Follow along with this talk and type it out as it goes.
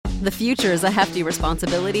The future is a hefty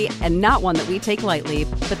responsibility and not one that we take lightly.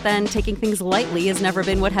 But then taking things lightly has never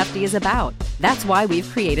been what Hefty is about. That's why we've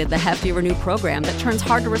created the Hefty Renew program that turns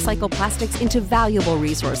hard-to-recycle plastics into valuable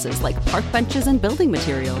resources like park benches and building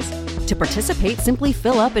materials. To participate, simply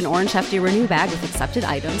fill up an orange Hefty Renew bag with accepted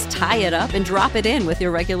items, tie it up, and drop it in with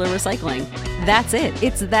your regular recycling. That's it.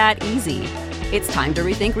 It's that easy. It's time to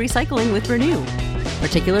rethink recycling with Renew.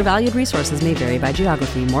 Particular valued resources may vary by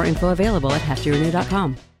geography. More info available at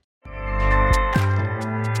heftyrenew.com.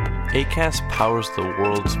 Acast powers the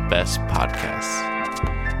world's best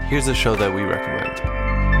podcasts. Here's a show that we recommend.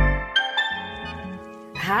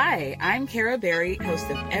 Hi, I'm Kara Berry, host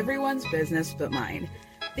of Everyone's Business But Mine.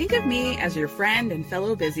 Think of me as your friend and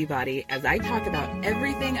fellow busybody as I talk about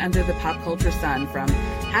everything under the pop culture sun, from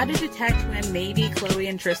how to detect when maybe Chloe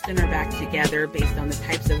and Tristan are back together based on the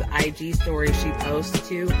types of IG stories she posts,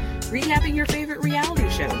 to recapping your favorite reality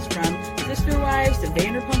shows from Sister Wives to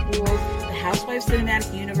Vanderpump Rules, the Housewives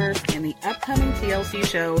Cinematic Universe, and the upcoming TLC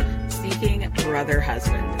show Seeking Brother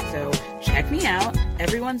Husband. So check me out.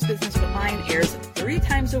 Everyone's Business But Mine airs 3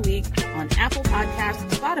 times a week on Apple Podcasts,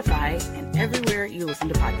 Spotify, and everywhere you listen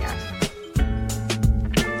to podcasts.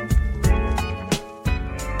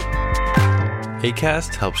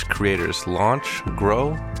 Acast helps creators launch,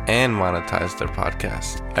 grow, and monetize their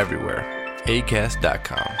podcasts everywhere.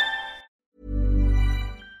 Acast.com.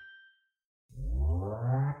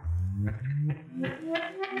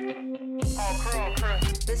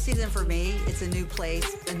 This season for me, it's a new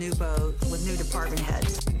place, a new boat with new department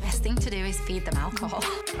heads. Best thing to do is feed them alcohol.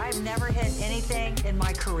 I've never hit anything in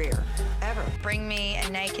my career, ever. Bring me a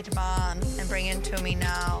naked man and bring it to me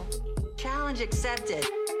now. Challenge accepted.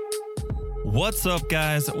 What's up,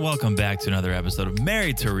 guys? Welcome back to another episode of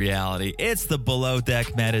Married to Reality. It's the Below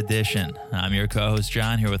Deck Med Edition. I'm your co-host,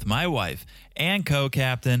 John, here with my wife and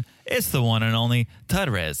co-captain. It's the one and only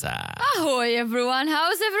Teresa. Ahoy, everyone.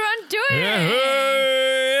 How's everyone doing?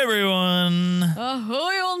 Hey, everyone.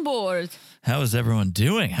 Ahoy on board. How is everyone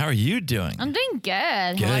doing? How are you doing? I'm doing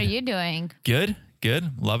good. How are you doing? Good.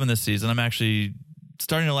 Loving this season. I'm actually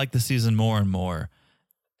starting to like the season more and more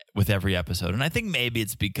with every episode. And I think maybe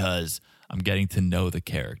it's because I'm getting to know the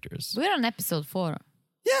characters. We're on episode 4.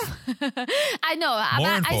 Yeah. I know.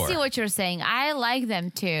 I see what you're saying. I like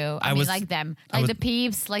them too. I mean, like them. Like the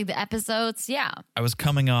peeps, like the episodes. Yeah. I was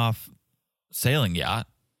coming off Sailing Yacht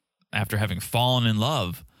after having fallen in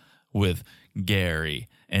love with Gary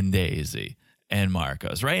and Daisy and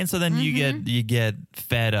Marcos, right? And so then you get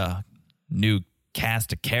fed a new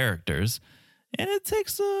cast of characters, and it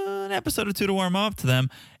takes an episode or 2 to warm up to them.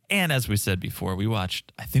 And as we said before,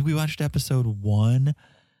 I think we watched episode 1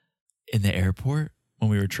 in the airport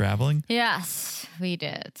when we were traveling. Yes, we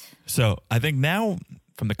did. So I think now,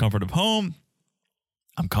 from the comfort of home,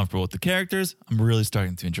 I'm comfortable with the characters. I'm really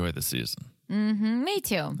starting to enjoy the season. Mm-hmm, me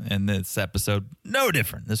too. And this episode, no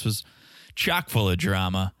different. This was chock full of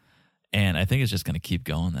drama. And I think it's just going to keep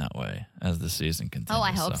going that way as the season continues. Oh,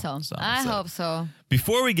 I hope so. I hope so.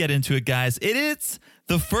 Before we get into it, guys, it is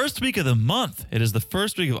the first week of the month. It is the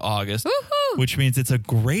first week of August, which means it's a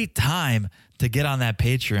great time to get on that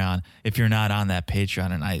Patreon if you're not on that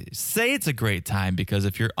Patreon. And I say it's a great time because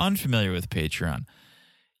if you're unfamiliar with Patreon,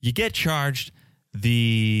 you get charged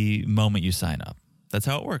the moment you sign up. That's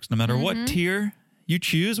how it works. No matter what tier you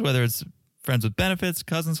choose, whether it's Friends with Benefits,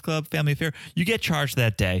 Cousins Club, Family Affair, you get charged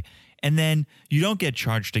that day. And then you don't get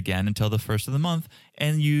charged again until the first of the month,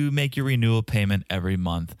 and you make your renewal payment every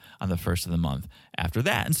month on the first of the month after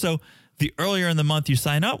that. And so the earlier in the month you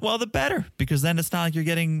sign up, well, the better, because then it's not like you're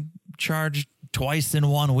getting charged twice in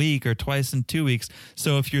 1 week or twice in 2 weeks.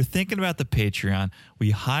 So if you're thinking about the Patreon, we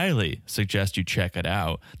highly suggest you check it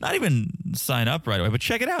out. Not even sign up right away, but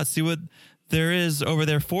check it out. See what there is over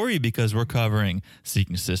there for you, because we're covering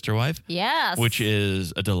Seeking Sister Wife. Yes. Which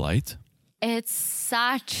is a delight. It's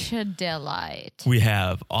such a delight. We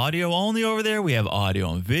have audio only over there. We have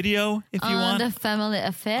audio and video if you want. On the Family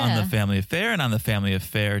Affair. On the Family Affair. And on the Family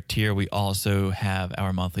Affair tier, we also have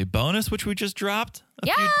our monthly bonus, which we just dropped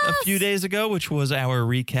a few days ago, which was our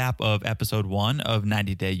recap of episode 1 of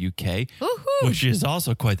 90 Day UK, which is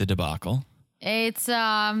also quite the debacle. It's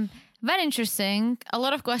very interesting. A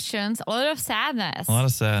lot of questions, a lot of sadness. A lot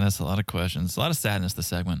of sadness, a lot of questions, a lot of sadness, the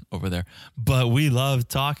segment over there. But we loved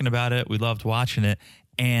talking about it. We loved watching it.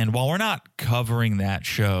 And while we're not covering that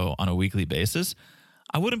show on a weekly basis,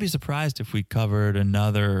 I wouldn't be surprised if we covered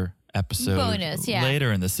another episode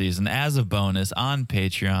later in the season as a bonus on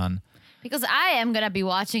Patreon. Because I am going to be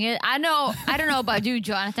watching it. I don't know about you,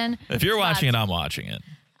 Jonathan. If you're watching it, I'm watching it.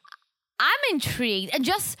 I'm intrigued. And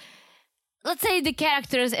just... let's say the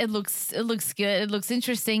characters, it looks good, it looks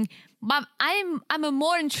interesting, But I'm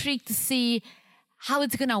more intrigued to see how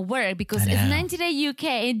it's gonna work because it's 90 Day UK.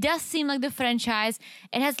 It does seem like the franchise.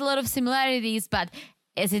 It has a lot of similarities, but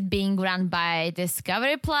is it being run by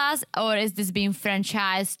Discovery Plus or is this being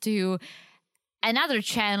franchised to another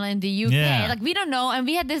channel in the UK? Yeah. Like, we don't know. And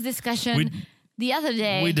we had this discussion the other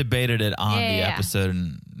day. We debated it on the episode.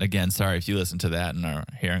 And again, sorry if you listened to that and are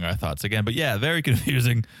hearing our thoughts again. But yeah, very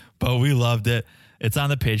confusing, but we loved it. It's on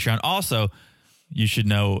the Patreon. Also, you should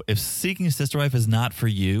know if Seeking a Sister Wife is not for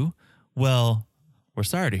you, well, we're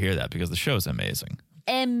sorry to hear that because the show is amazing.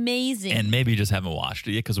 Amazing. And maybe you just haven't watched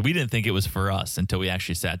it yet because we didn't think it was for us until we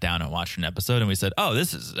actually sat down and watched an episode and we said, oh,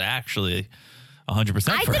 this is actually 100% for us.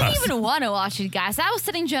 I didn't even want to watch it, guys. I was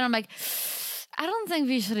sitting there and I'm like, I don't think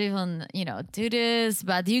we should even, do this.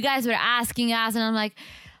 But you guys were asking us and I'm like,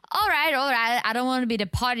 all right. I don't want to be the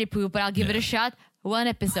party poop, but I'll give it a shot. One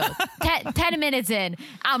episode. 10 minutes in,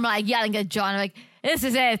 I'm like yelling at John. I'm like, this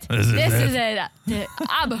is it. This is it.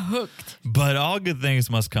 I'm hooked. But all good things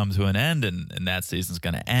must come to an end, and that season's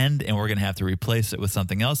going to end, and we're going to have to replace it with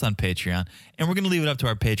something else on Patreon, and we're going to leave it up to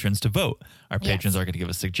our patrons to vote. Our patrons are going to give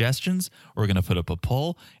us suggestions. We're going to put up a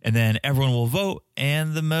poll, and then everyone will vote,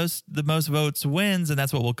 and the most votes wins, and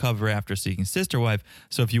that's what we'll cover after Seeking Sister Wife.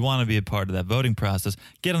 So if you want to be a part of that voting process,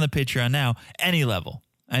 get on the Patreon now, any level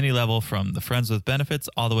from the Friends with Benefits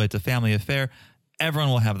all the way to Family Affair.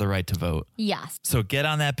 Everyone will have the right to vote. Yes. So get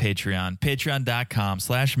on that Patreon,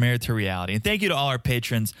 patreon.com/Married to Reality. And thank you to all our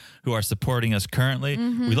patrons who are supporting us currently.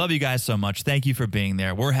 We love you guys so much. Thank you for being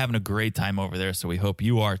there. We're having a great time over there, so we hope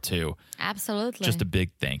you are too. Absolutely. Just a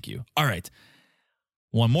big thank you. All right.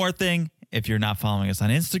 One more thing. If you're not following us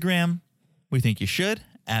on Instagram, we think you should.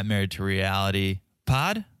 @Married to Reality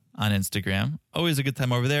Pod on Instagram. Always a good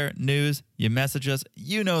time over there. News, you message us.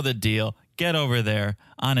 You know the deal. Get over there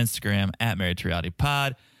on Instagram @Married to Reality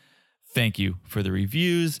Pod. Thank you for the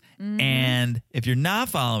reviews. And if you're not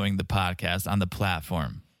following the podcast on the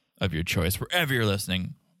platform of your choice, wherever you're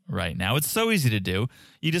listening right now, it's so easy to do.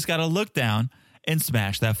 You just got to look down and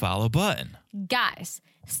smash that follow button. Guys,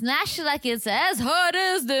 smash it like it's as hot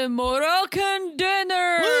as the Moroccan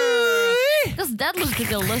dinner. Because that looks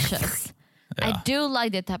delicious. Yeah. I do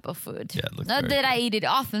like that type of food. Yeah, it looks Not that I eat it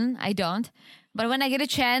often. I don't. But when I get a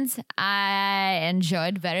chance, I enjoy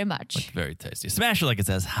it very much. Looks very tasty. Smash it like it's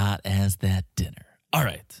as hot as that dinner. All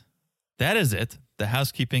right. That is it. The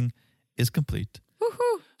housekeeping is complete.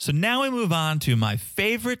 Woohoo. So now we move on to my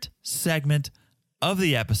favorite segment of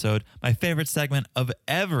the episode, my favorite segment of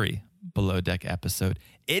every Below Deck episode.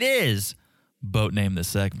 It is Boat Name the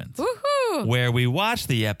Segment. Woohoo. Where we watch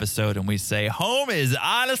the episode and we say, home is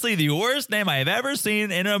honestly the worst name I have ever seen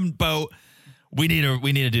in a boat. We need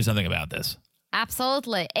to do something about this.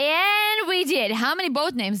 Absolutely. And we did. How many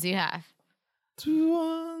boat names do you have?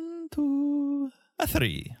 1, 2,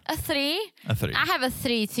 3. A 3? A 3. I have a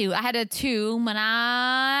 3 too. I had a 2, but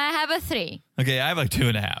I have a 3. Okay, I have like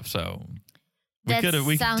 2.5, so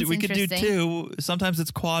we could do 2. Sometimes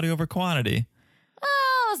it's quality over quantity.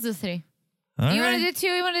 Oh, let's do 3. All you right. want to do 2?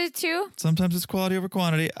 You want to do 2? Sometimes it's quality over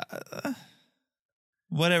quantity.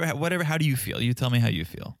 Whatever. How do you feel? You tell me how you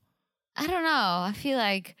feel. I don't know. I feel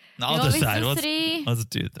like I'll decide. Let's do 3. Let's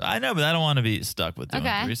do 3. I know, but I don't want to be stuck with doing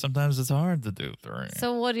 3. Sometimes it's hard to do 3.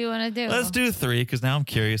 So what do you want to do? Let's do 3 because now I'm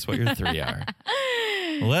curious what your 3 are.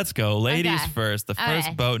 Let's go. Ladies first. The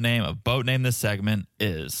first boat name of Boat Name this segment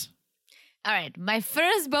is... All right. My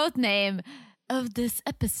first boat name of this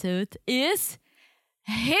episode is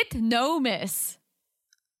Hit No Miss.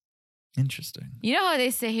 Interesting. You know how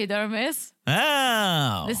they say hit or miss?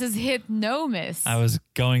 Oh. This is hit no miss. I was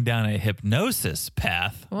going down a hypnosis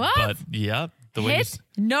path. What? But yep. Hit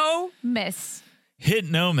no miss. Hit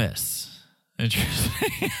no miss.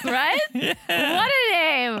 Interesting. Right? Yeah. What a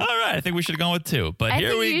name. All right. I think we should have gone with 2. But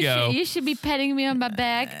here we go. You should be petting me on my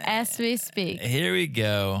back as we speak. Here we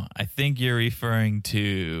go. I think you're referring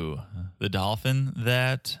to the dolphin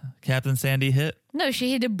that Captain Sandy hit. No,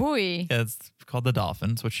 she hit a buoy. Yeah, it's called the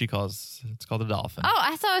dolphin. It's what she calls. It's called a dolphin. Oh,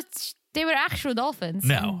 I thought they were actual dolphins.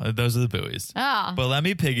 No, those are the buoys. Oh. But let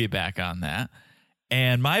me piggyback on that.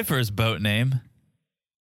 And my first boat name,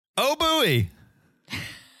 Oh Buoy.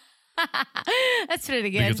 That's pretty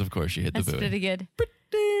good. Because of course she hit the buoy. That's pretty good.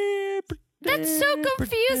 Pretty, That's so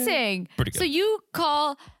confusing. Pretty good. So you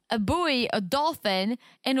call a buoy a dolphin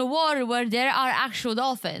in a water where there are actual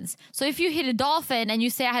dolphins. So if you hit a dolphin and you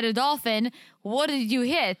say I had a dolphin, what did you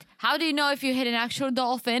hit? How do you know if you hit an actual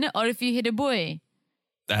dolphin or if you hit a buoy?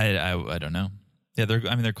 I don't know. Yeah,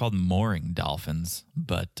 they're called mooring dolphins,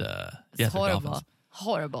 but It's horrible. Dolphins.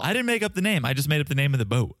 Horrible. I didn't make up the name. I just made up the name of the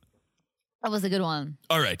boat. That was a good one.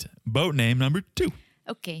 All right. Boat name number 2.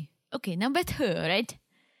 Okay, number 2, right?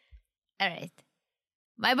 All right.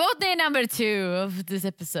 My boat name number 2 of this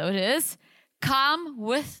episode is Calm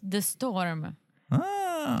with the Storm.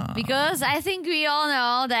 Because I think we all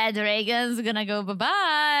know that Reagan's gonna go bye-bye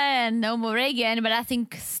and no more Reagan, but I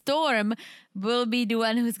think Storm will be the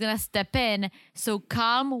one who's gonna step in. So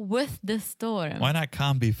calm with the storm. Why not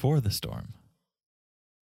calm before the storm?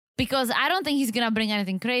 Because I don't think he's gonna bring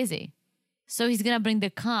anything crazy. So he's gonna bring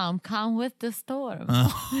the calm with the storm.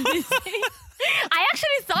 I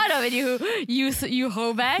actually thought of it, you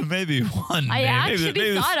hoback. Maybe one name. I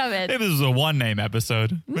actually thought of it. Maybe this was a one-name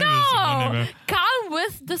episode. Maybe this was a one-name calm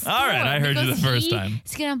with the storm. All right, I heard you the first time.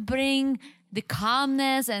 He's gonna bring the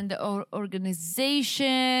calmness and the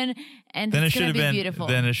organization, and then it's it gonna should be have been beautiful.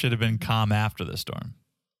 Then it should have been calm after the storm.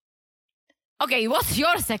 Okay, what's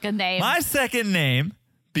your second name? My second name,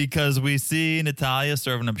 because we see Natalia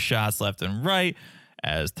serving up shots left and right.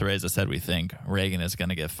 As Teresa said, we think Reagan is going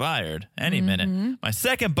to get fired any minute. My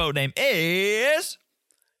second boat name is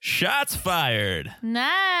Shots Fired.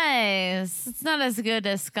 Nice. It's not as good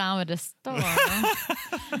as Calm with the Storm.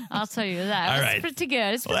 I'll tell you that. All It's right. pretty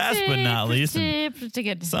good. It's Last but not least, pretty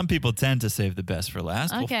good. Some people tend to save the best for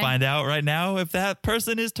last. Okay. We'll find out right now if that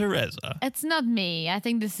person is Teresa. It's not me. I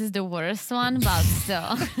think this is the worst one, but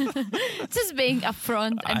still. Just being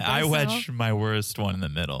upfront and I personal. wedge my worst one in the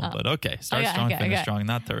middle, but okay. Start Okay, strong, okay, finish okay. strong,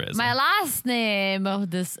 not Teresa. My last name of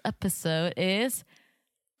this episode is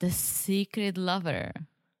The Secret Lover.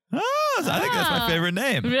 Oh, I think that's my favorite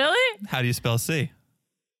name. Really? How do you spell C?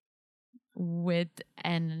 With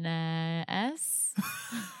an S?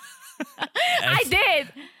 I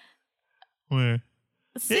did. Where?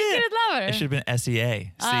 Secret Lover. It should have been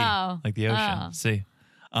SEA. C, like the ocean. Oh. C.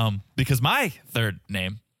 Because my third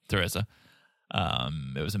name, Teresa,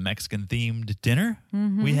 it was a Mexican themed dinner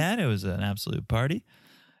we had. It was an absolute party.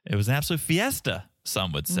 It was an absolute fiesta,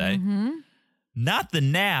 some would say. Not the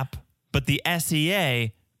nap, but the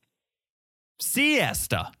SEA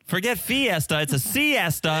siesta. Forget fiesta. It's a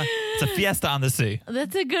siesta. It's a fiesta on the sea.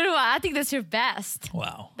 That's a good one. I think that's your best.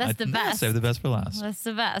 Wow. That's the best. Save the best for last. That's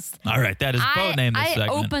the best. All right. That is boat name this I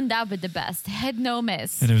segment. opened up with the best. Hit no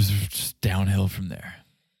miss. And it was just downhill from there.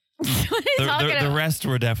 What are you talking The about? rest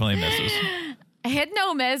were definitely misses. Hit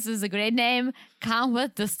no miss is a great name. Calm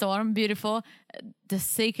with the Storm. Beautiful. The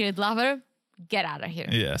Secret Lover. Get out of here.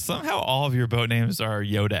 Yeah, somehow all of your boat names are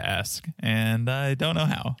Yoda-esque, and I don't know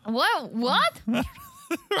how. What?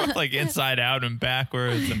 Like inside out and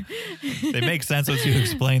backwards, and they make sense once you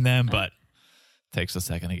explain them, but it takes a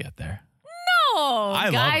second to get there. No,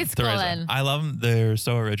 I guys, love them, Colin. Teresa. I love them. They're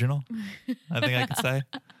so original. I think I can say.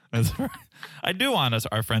 That's right. I do want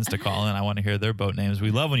our friends to call in. I want to hear their boat names.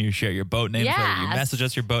 We love when you share your boat names, whether you Yes. message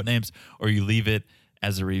us your boat names or you leave it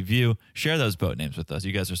as a review. Share those boat names with us.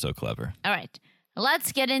 You guys are so clever. All right,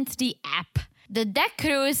 let's get into the app. The deck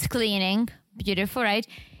crew is cleaning. Beautiful, right?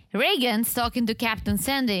 Reagan's talking to Captain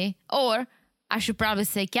Sandy, or I should probably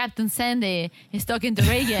say Captain Sandy is talking to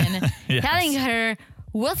Reagan, Yes. telling her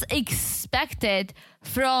what's expected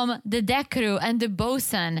from the deck crew and the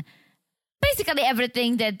bosun. Basically,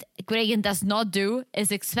 everything that Reagan does not do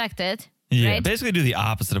is expected. Yeah, right? basically do the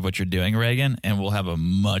opposite of what you're doing, Reagan, and we'll have a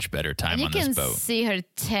much better time And you on can this boat. see her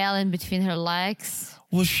tail in between her legs.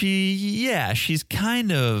 Well, she's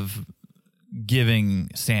kind of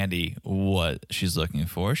giving Sandy what she's looking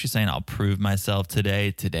for. She's saying, I'll prove myself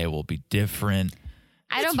today. Today will be different.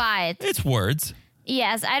 I don't buy it. It's words.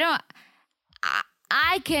 Yes, I don't.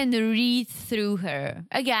 I can read through her.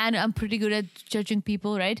 Again, I'm pretty good at judging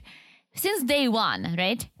people, right? Since day one,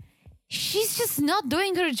 right? She's just not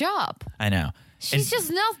doing her job. I know. She's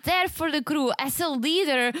just not there for the crew. As a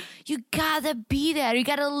leader, you gotta be there. You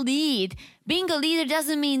gotta lead. Being a leader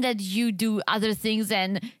doesn't mean that you do other things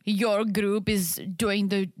and your group is doing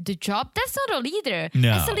the job. That's not a leader.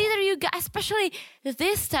 No. As a leader, especially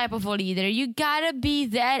this type of a leader, you gotta be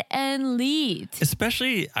there and lead.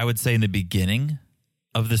 Especially, I would say, in the beginning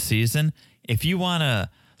of the season, if you want to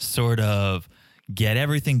sort of get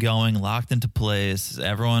everything going, locked into place,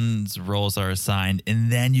 everyone's roles are assigned,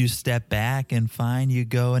 and then you step back and fine, you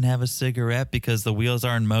go and have a cigarette because the wheels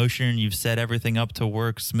are in motion, you've set everything up to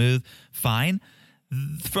work smooth, fine.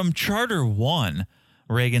 From Charter 1,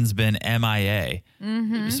 Reagan's been MIA,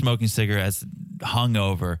 smoking cigarettes,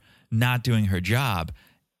 hungover, not doing her job,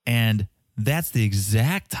 and that's the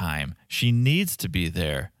exact time she needs to be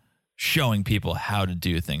there, showing people how to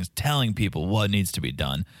do things, telling people what needs to be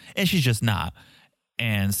done, and she's just not.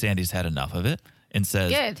 And Sandy's had enough of it and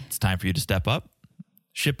says, Good. It's time for you to step up,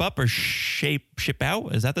 ship up or ship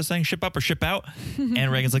out. Is that the saying? Ship up or ship out?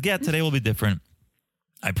 And Reagan's like, yeah, today will be different.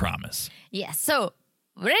 I promise. Yeah, so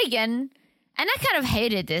Reagan, and I kind of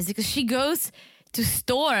hated this because she goes to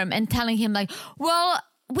Storm and telling him like, well,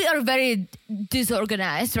 we are very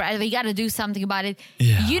disorganized, right? We got to do something about it.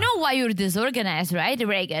 Yeah. You know why you're disorganized, right,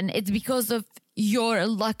 Reagan? It's because of your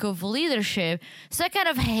lack of leadership. So I kind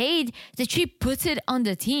of hate that she puts it on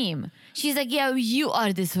the team. She's like, yeah, you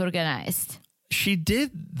are disorganized. She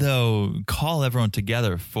did, though, call everyone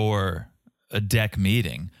together for a deck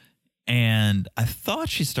meeting. And I thought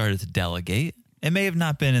she started to delegate. It may have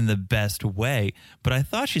not been in the best way, but I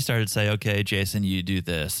thought she started to say, okay, Jason, you do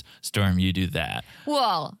this. Storm, you do that.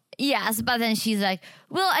 Well, yes, but then she's like,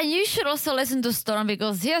 well, and you should also listen to Storm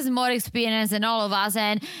because he has more experience than all of us,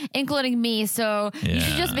 and including me. So you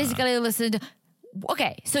should just basically listen to...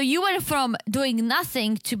 Okay, so you went from doing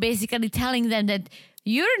nothing to basically telling them that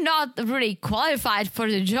you're not really qualified for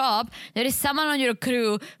the job. There is someone on your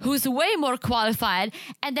crew who's way more qualified,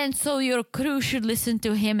 and then so your crew should listen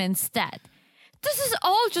to him instead. This is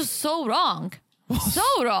all just so wrong. So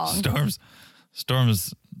wrong.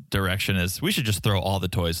 Storm's direction is we should just throw all the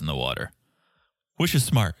toys in the water, which is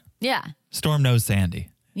smart. Yeah. Storm knows Sandy.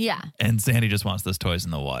 Yeah. And Sandy just wants those toys in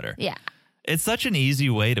the water. Yeah. It's such an easy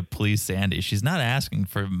way to please Sandy. She's not asking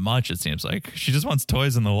for much, it seems like. She just wants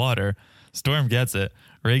toys in the water. Storm gets it.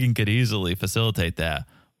 Reagan could easily facilitate that,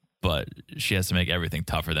 but she has to make everything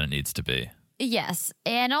tougher than it needs to be. Yes.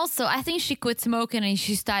 And also, I think she quit smoking and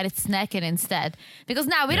she started snacking instead. Because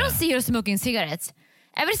now we don't see her smoking cigarettes.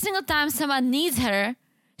 Every single time someone needs her,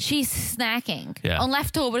 she's snacking on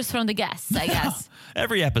leftovers from the guests, I guess.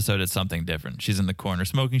 Every episode it's something different. She's in the corner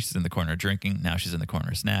smoking. She's in the corner drinking. Now she's in the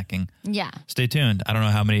corner snacking. Yeah. Stay tuned. I don't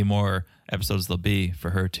know how many more episodes there'll be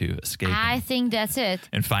for her to escape. I think that's it.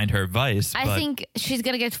 And find her vice. I think she's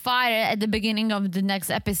going to get fired at the beginning of the next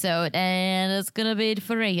episode. And it's going to be it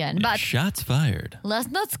for Reagan. But shots fired. Let's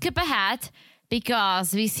not skip ahead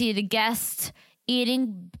because we see the guests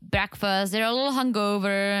eating breakfast. They're a little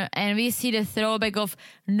hungover. And we see the throwback of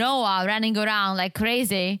Noah running around like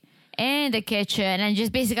crazy in the kitchen and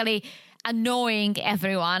just basically annoying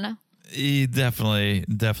everyone. He definitely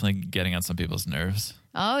getting on some people's nerves.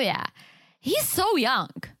 Oh, yeah. He's so young.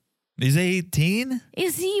 He's 18?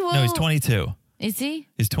 Is he? Well, no, he's 22. Is he?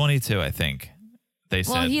 He's 22, I think. They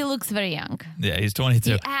said. Well, he looks very young. Yeah, he's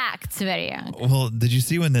 22. He acts very young. Well, did you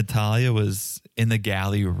see when Natalia was in the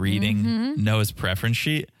galley reading Noah's preference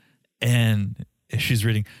sheet? And she's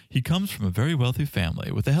reading, he comes from a very wealthy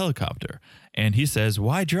family with a helicopter. And he says,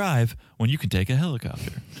 why drive when you can take a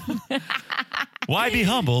helicopter? Why be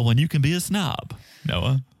humble when you can be a snob,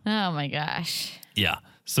 Noah? Oh, my gosh. Yeah.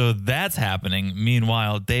 So that's happening.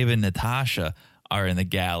 Meanwhile, David and Natasha are in the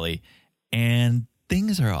galley and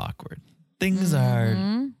things are awkward. Things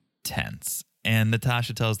are tense. And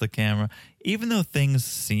Natasha tells the camera, even though things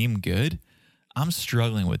seem good, I'm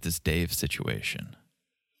struggling with this Dave situation.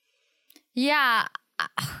 Yeah.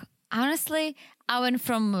 Honestly, I went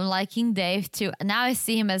from liking Dave to now I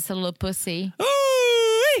see him as a little pussy.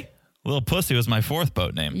 Ooh-wee! Little Pussy was my fourth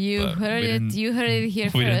boat name. You heard it. You heard it here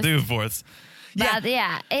first. We didn't do fourths. But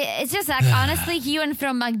it's just like, honestly, he went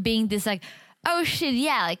from like being this like, oh shit,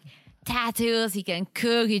 yeah, like tattoos, he can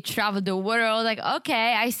cook, he traveled the world. Like,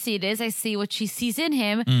 okay, I see this. I see what she sees in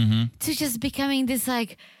him. To just becoming this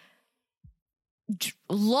like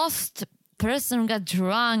lost person who got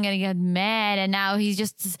drunk and got mad. And now he's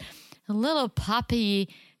just this little puppy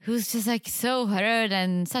who's just like so hurt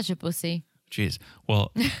and such a pussy. Jeez.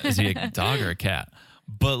 Well, is he a dog or a cat?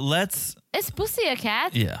 But let's... Is pussy a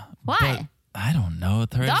cat? Yeah. Why? I don't know.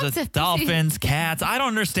 Dogs There's have dolphins, cats. I don't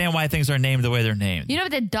understand why things are named the way they're named. You know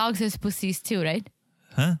that dogs have pussies too, right?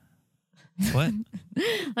 Huh? What?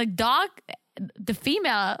 Like the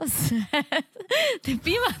females, the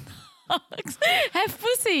female dogs have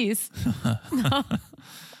pussies.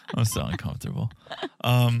 I'm so uncomfortable.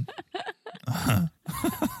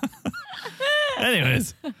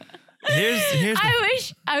 Anyways. Here's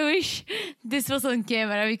I wish this was on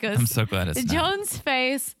camera because I'm so glad it's not. John's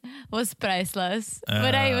face was priceless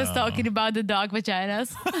when I was talking about the dog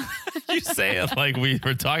vaginas. You say it like we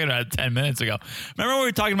were talking about it 10 minutes ago. Remember when we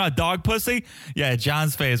were talking about dog pussy? Yeah,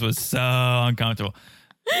 John's face was so uncomfortable.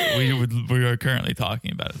 We are currently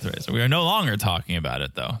talking about it today. So we are no longer talking about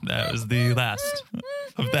it, though. That was the last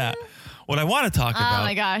of that. What I want to talk about. Oh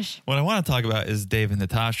my gosh. What I want to talk about is Dave and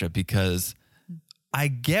Natasha, because I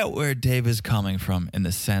get where Dave is coming from in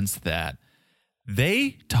the sense that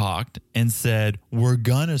they talked and said, we're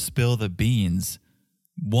going to spill the beans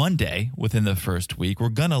one day within the first week. We're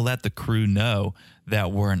going to let the crew know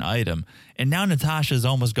that we're an item. And now Natasha's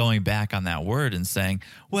almost going back on that word and saying,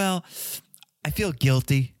 well, I feel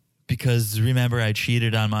guilty because remember I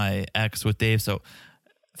cheated on my ex with Dave. So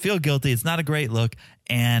I feel guilty. It's not a great look.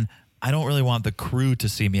 And I don't really want the crew to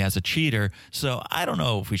see me as a cheater, so I don't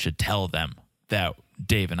know if we should tell them that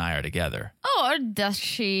Dave and I are together. Oh, or does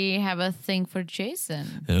she have a thing for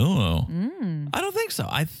Jason? Oh, I don't think so.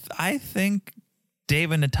 I think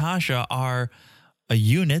Dave and Natasha are a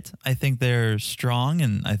unit. I think they're strong,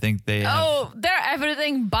 and I think they have, Oh, they're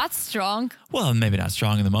everything but strong. well, maybe not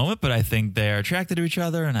strong in the moment, but I think they're attracted to each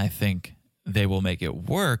other, and I think they will make it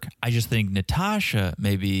work. I just think Natasha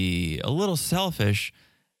may be a little selfish.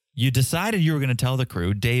 You decided you were going to tell the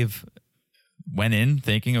crew. Dave went in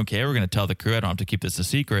thinking, okay, we're going to tell the crew. I don't have to keep this a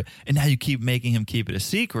secret. And now you keep making him keep it a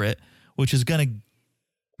secret, which is going to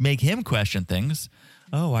make him question things.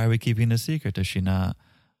 Oh, why are we keeping it a secret? Does she not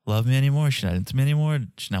love me anymore? Is she not into me anymore? Does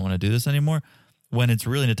she not want to do this anymore? When it's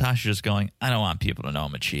really Natasha just going, I don't want people to know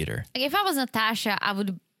I'm a cheater. Like, if I was Natasha, I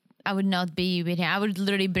would not be with him. I would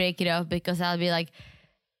literally break it off because I'll be like,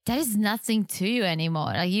 that is nothing to you anymore.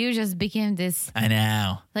 Like, you just became this, I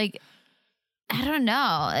know. like, I don't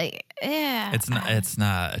know. Like, yeah. It's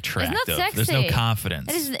not attractive. It's not sexy. There's no confidence.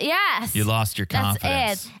 It is, yes. You lost your confidence.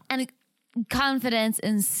 That's it. And confidence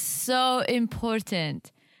is so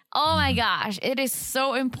important. Oh my gosh, it is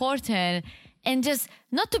so important. And just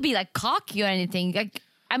not to be like cocky or anything. Like,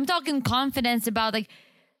 I'm talking confidence about like,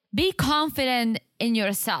 be confident in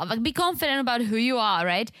yourself. Like, be confident about who you are,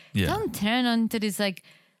 right? Yeah. Don't turn into this like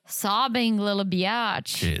sobbing little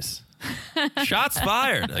biatch. Jeez. Shots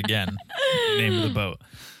fired again. Name of the boat.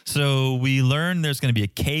 So we learn there's going to be a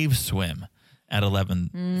cave swim at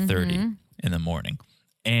 11:30 in the morning.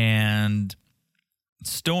 And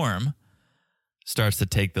Storm starts to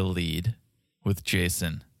take the lead with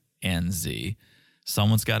Jason and Z.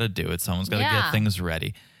 Someone's got to do it. Someone's got to get things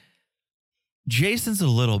ready. Jason's a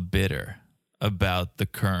little bitter about the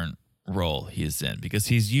current role he's in because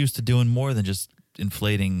he's used to doing more than just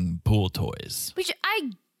inflating pool toys. Which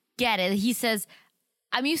I get it. He says,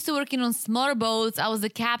 I'm used to working on smaller boats. I was the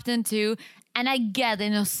captain too. And I get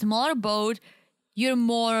in a smaller boat, you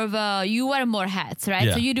wear more hats, right?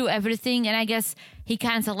 Yeah. So you do everything. And I guess he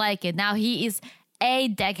kind of like it. Now he is a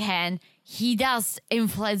deckhand. He does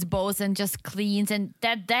inflates boats and just cleans. And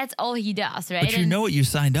that's all he does, right? But you know what you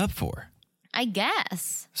signed up for. I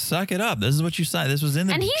guess. Suck it up. This is what you signed. This was in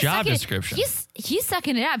the job description. He's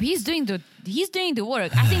sucking it up. He's doing the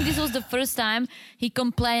work. I think this was the first time he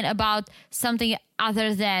complained about something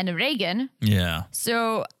other than Reagan. Yeah.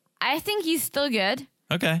 So I think he's still good.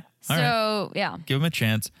 Okay. All right. So yeah. Give him a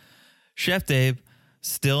chance. Chef Dave,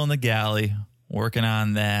 still in the galley, working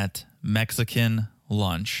on that Mexican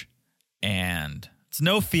lunch. And it's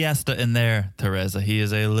no fiesta in there, Teresa. He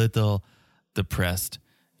is a little depressed.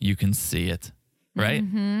 You can see it, right?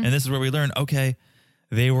 Mm-hmm. And this is where we learn, okay,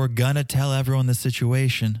 they were going to tell everyone the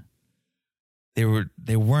situation. They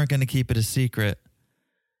weren't going to keep it a secret.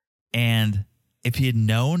 And if he had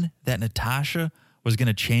known that Natasha was going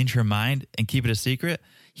to change her mind and keep it a secret,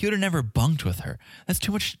 he would have never bunked with her. That's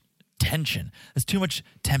too much tension. That's too much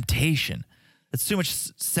temptation. That's too much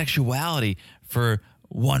sexuality for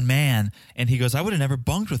one man. And he goes, I would have never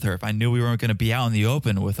bunked with her if I knew we weren't going to be out in the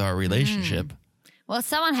open with our relationship. Well,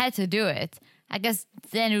 someone had to do it. I guess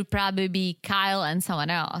then it would probably be Kyle and someone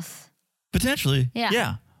else. Potentially. Yeah.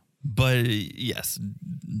 Yeah. But yes,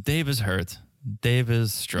 Dave is hurt. Dave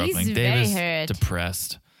is struggling. He's Dave very is hurt.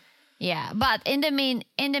 depressed. Yeah, but in the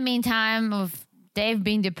meantime of Dave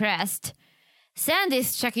being depressed,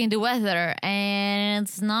 Sandy's checking the weather and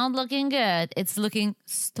it's not looking good. It's looking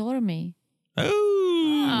stormy.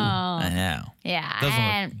 Oh. I know.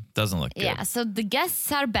 Yeah. Doesn't look good. Yeah, so the guests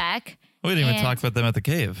are back. We didn't even and talk about them at the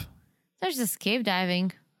cave. There's just cave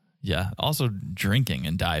diving. Yeah. Also drinking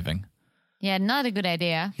and diving. Yeah, not a good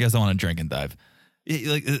idea. You guys don't want to drink and dive.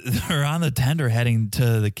 They're on the tender heading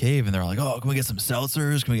to the cave and they're like, oh, can we get some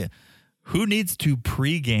seltzers? Who needs to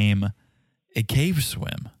pregame a cave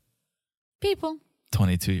swim? People.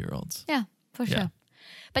 22-year-olds. Yeah, for Yeah. sure.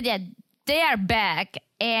 But yeah, they are back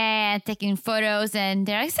and taking photos and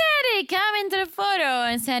they're like, Sandy, come into the photo.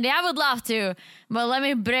 And Sandy, I would love to, but let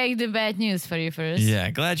me break the bad news for you first. Yeah,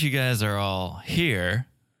 glad you guys are all here.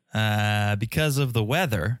 Because of the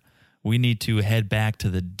weather, we need to head back to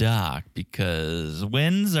the dock because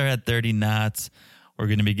winds are at 30 knots. We're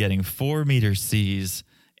going to be getting 4-meter seas,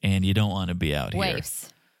 and you don't want to be out here. Waves.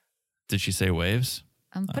 Did she say waves?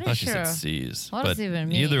 I'm I pretty thought sure. she said seas. What but does it even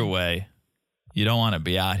mean? either way, you don't want to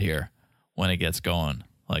be out here when it gets going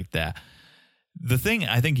like that. The thing,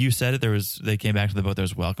 I think you said it, they came back to the boat,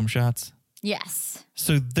 there's welcome shots. Yes.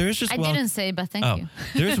 So there's just I didn't say, but thank you.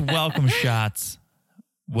 There's welcome shots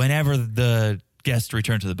whenever the guests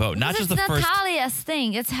return to the boat. Not just the It's first. Natalia's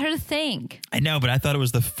thing. It's her thing. I know, but I thought it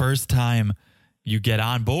was the first time you get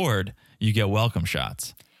on board, you get welcome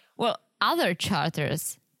shots. Well, other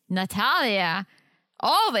charters, Natalia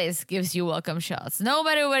always gives you welcome shots. No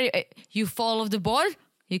matter where you fall off the board,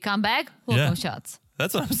 you come back, welcome shots.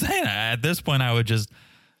 That's what I'm saying. At this point, I would just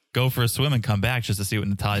go for a swim and come back just to see what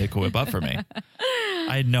Natalia could whip up for me.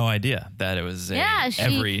 I had no idea that it was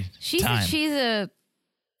every time. She's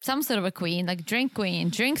some sort of a queen, like drink queen,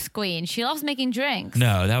 drinks queen. She loves making drinks.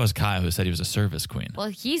 No, that was Kyle who said he was a service queen. Well,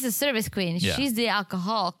 he's a service queen. Yeah. She's the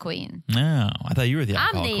alcohol queen. No, I thought you were the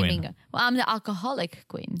alcohol queen. Well, I'm the alcoholic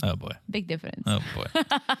queen. Oh, boy. Big difference. Oh, boy.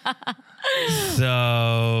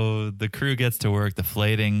 So the crew gets to work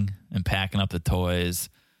deflating and packing up the toys.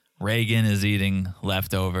 Reagan is eating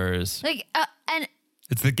leftovers. And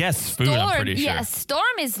it's the guests' food, I'm pretty sure. Yeah, Storm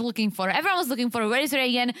is looking for her. Everyone was looking for her. Where is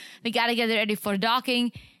Reagan? We got to get ready for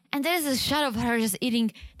docking. And there's a shot of her just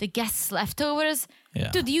eating the guests' leftovers.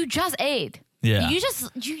 Yeah. Dude, you just ate. Yeah.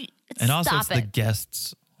 And also, stop it's the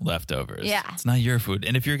guests' leftovers. Yeah. It's not your food.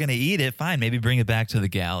 And if you're going to eat it, fine, maybe bring it back to the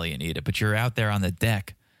galley and eat it. But you're out there on the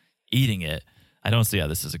deck eating it. I don't see how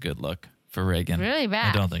this is a good look for Reagan. Really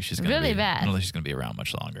bad. I don't think she's going to really bad. I don't think she's going to be around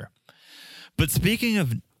much longer. But speaking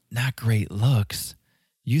of not great looks,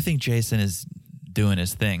 you think Jason is doing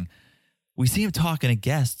his thing. We see him talking to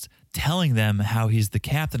guests, telling them how he's the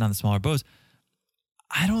captain on the smaller boats.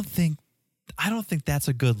 I don't think that's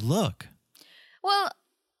a good look. Well,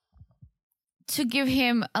 to give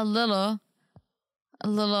him a little,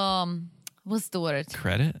 what's the word?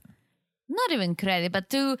 Credit? Not even credit, but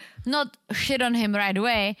to not shit on him right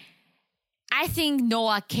away. I think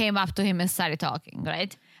Noah came up to him and started talking,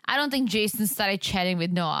 right? I don't think Jason started chatting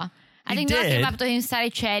with Noah. I think Noah came up to him,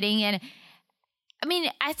 started chatting, and I mean,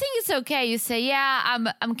 I think it's okay. You say, yeah,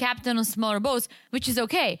 I'm captain on smaller boats, which is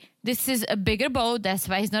okay. This is a bigger boat. That's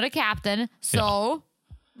why he's not a captain. So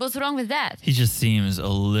what's wrong with that? He just seems a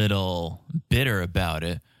little bitter about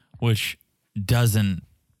it, which doesn't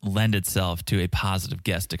lend itself to a positive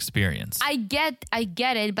guest experience. I get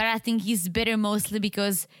it, but I think he's bitter mostly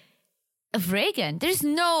because of Reagan. There's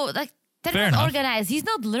no, they're not organized. He's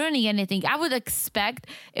not learning anything. I would expect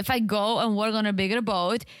if I go and work on a bigger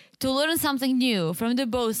boat to learn something new from the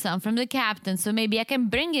bosun, from the captain. So maybe I can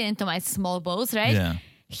bring it into my small boats, right? Yeah.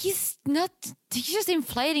 He's just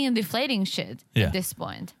inflating and deflating shit at this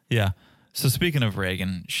point. Yeah. So speaking of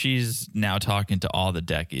Reagan, she's now talking to all the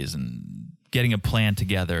deckies and getting a plan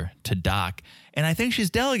together to dock. And I think she's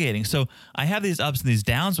delegating. So I have these ups and these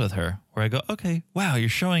downs with her where I go, okay, wow, you're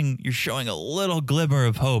showing a little glimmer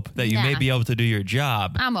of hope that you may be able to do your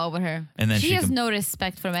job. I'm over her. And then she has no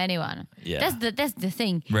respect from anyone. Yeah. That's the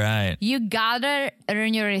thing. Right. You gotta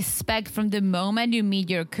earn your respect from the moment you meet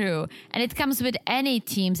your crew. And it comes with any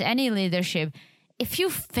teams, any leadership. If you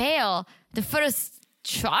fail the first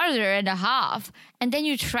charter and a half, and then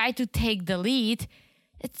you try to take the lead,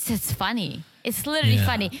 it's funny. It's literally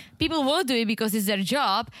funny. People will do it because it's their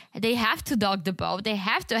job. They have to dock the boat. They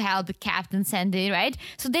have to help the captain Sandy, right?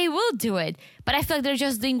 So they will do it. But I feel like they're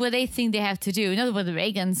just doing what they think they have to do, not what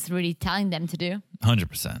Reagan's really telling them to do.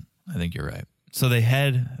 100%. I think you're right. So they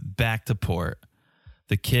head back to port.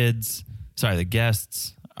 The guests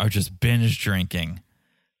are just binge drinking,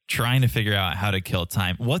 trying to figure out how to kill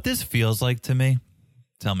time. What this feels like to me,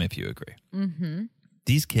 tell me if you agree. Mm-hmm.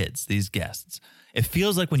 These kids, these guests, it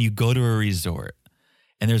feels like when you go to a resort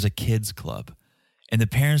and there's a kids club and the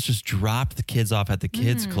parents just dropped the kids off at the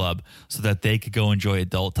kids club so that they could go enjoy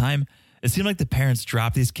adult time. It seemed like the parents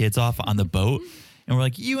dropped these kids off on the boat and we're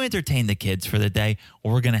like, you entertain the kids for the day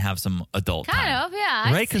or we're going to have some adult time. Kind of,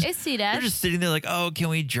 yeah. Right? I see that. They're just sitting there like, oh, can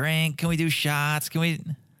we drink? Can we do shots? Can we?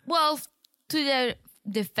 Well, to their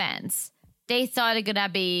defense, they thought they're going to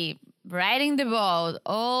be riding the boat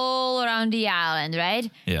all around the island, right?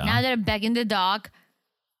 Yeah. Now they're back in the dock.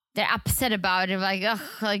 They're upset about it. Like, ugh,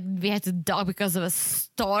 like we had to dock because of a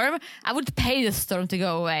storm. I would pay the storm to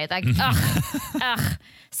go away. Like, ugh.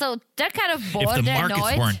 So they're kind of bored. If the they're markets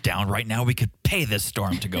annoyed. weren't down right now, we could pay this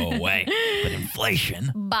storm to go away. But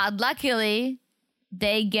inflation. But luckily,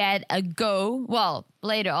 they get a go. Well,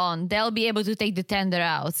 later on, they'll be able to take the tender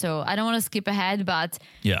out. So I don't want to skip ahead, but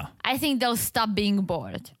Yeah. I think they'll stop being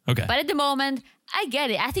bored. Okay. But at the moment, I get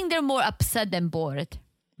it. I think they're more upset than bored.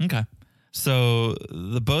 Okay. So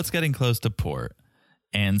the boat's getting close to port,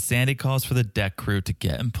 and Sandy calls for the deck crew to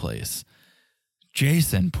get in place.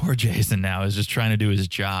 Jason, poor Jason now, is just trying to do his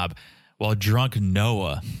job while drunk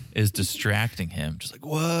Noah is distracting him. Just like,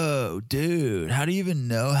 whoa, dude, how do you even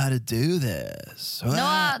know how to do this?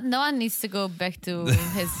 What? Noah needs to go back to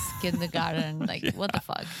his kindergarten. Like, what the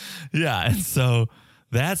fuck? Yeah, and so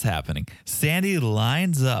that's happening. Sandy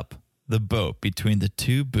lines up the boat between the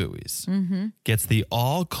two buoys, gets the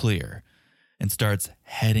all clear, and starts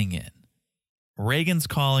heading in. Reagan's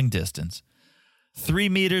calling distance. 3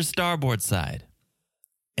 meters starboard side.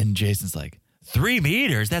 And Jason's like, 3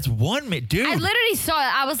 meters? That's 1 meter. Dude. I literally saw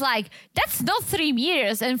it. I was like, that's not 3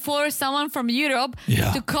 meters. And for someone from Europe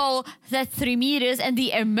to call that 3 meters and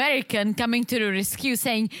the American coming to the rescue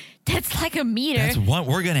saying, that's like a meter. That's one.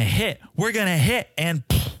 We're going to hit. We're going to hit. And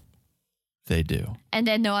they do. And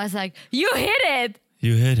then Noah's like, you hit it.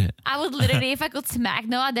 You hit it. I would literally, if I could smack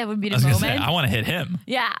Noah, that would be the I was moment. going to say, I want to hit him.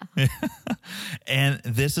 Yeah. And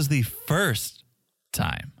this is the first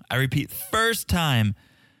time, I repeat, first time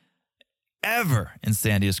ever in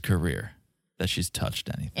Sandy's career that she's touched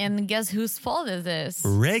anything. And guess whose fault is this?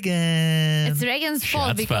 Reagan. It's Reagan's fault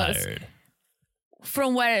Shots because fired.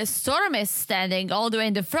 from where Storm is standing all the way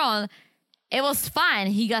in the front, it was fine.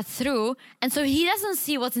 He got through. And so he doesn't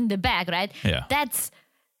see what's in the back, right? Yeah. That's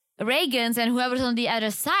Reagan's and whoever's on the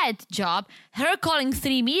other side job. Her calling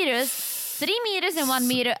 3 meters. 3 meters and 1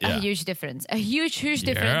 meter, a huge difference. A huge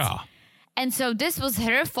difference. Yeah. And so this was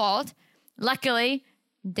her fault. Luckily,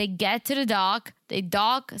 they get to the dock. They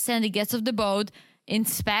dock. Sandy gets off the boat,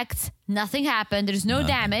 inspects. Nothing happened. There's no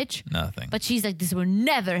damage. Nothing. But she's like, this will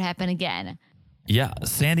never happen again. Yeah,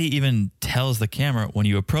 Sandy even tells the camera, when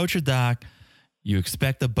you approach a dock, you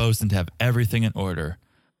expect the bosun to have everything in order.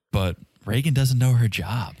 But Reagan doesn't know her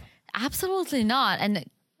job. Absolutely not. And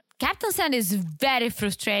Captain Sandy is very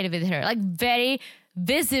frustrated with her, like very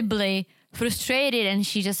visibly frustrated. And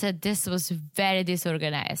she just said this was very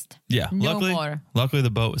disorganized. Yeah, No more. Luckily, the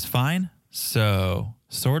boat was fine. So,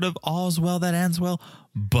 sort of all's well that ends well.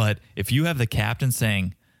 But if you have the captain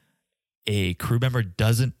saying a crew member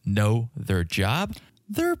doesn't know their job,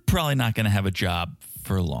 they're probably not going to have a job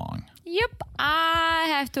for long. Yep, I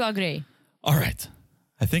have to agree. All right.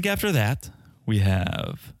 I think after that, we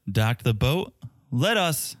have docked the boat. Let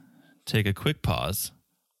us take a quick pause.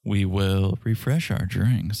 We will refresh our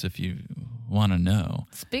drinks if you want to know.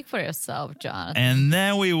 Speak for yourself, Jonathan. And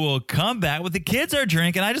then we will come back with the kids are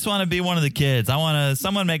drinking. I just want to be one of the kids. I want to,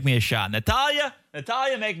 someone make me a shot. Natalia,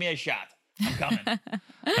 make me a shot. I'm coming. All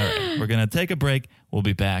right. We're going to take a break. We'll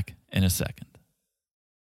be back in a second.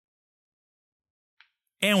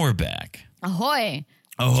 And we're back. Ahoy.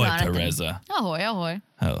 Ahoy, Jonathan. Teresa. Ahoy.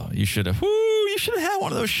 Oh, you should have had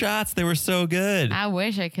one of those shots. They were so good. I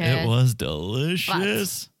wish I could. It was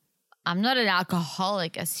delicious. I'm not an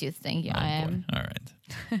alcoholic as you think I Oh, am. boy. All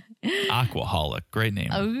right. Aquaholic. Great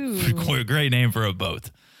name. Ooh. Great name for a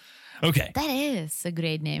boat. Okay. That is a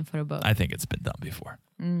great name for a boat. I think it's been done before.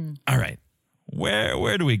 All right.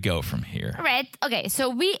 Where do we go from here? All right. Okay. So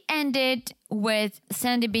we ended with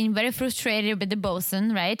Sandy being very frustrated with the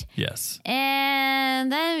bosun, right? Yes.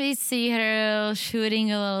 And then we see her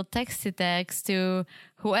shooting a little text to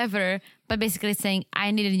whoever, but basically saying,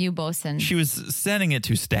 I need a new bosun. She was sending it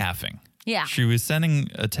to staffing. Yeah. She was sending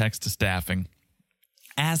a text to staffing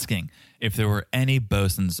asking if there were any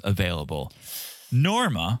bosuns available.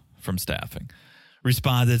 Norma from staffing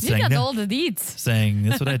responded You saying, got no, all the deeds. saying,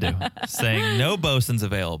 that's what I do, saying no bosuns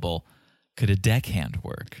available. Could a deckhand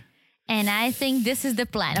work? And I think this is the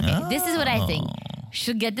plan. Okay, this is what I think.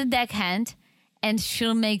 She'll get the deckhand and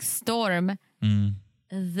she'll make Storm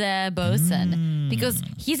the bosun because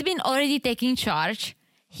he's been already taking charge.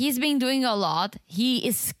 He's been doing a lot. He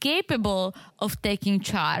is capable of taking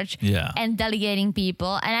charge and delegating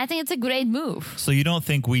people. And I think it's a great move. So you don't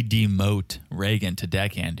think we demote Reagan to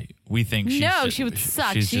deckhand? We think she would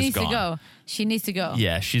suck. She needs to go. She needs to go.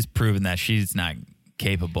 Yeah, she's proven that she's not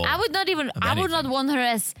capable. I would not want her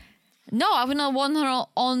as... No, I would not want her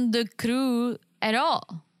on the crew at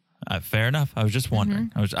all. Fair enough. I was just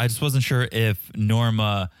wondering. I just wasn't sure if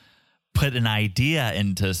Norma put an idea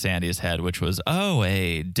into Sandy's head, which was,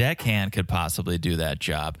 a deckhand could possibly do that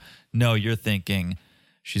job. No, you're thinking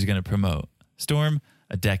she's going to promote Storm.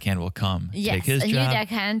 A deckhand will come, take his job, new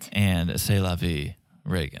deckhand. and say la vie,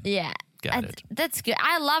 Reagan. Yeah. Got it. That's good.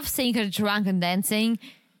 I love seeing her drunk and dancing,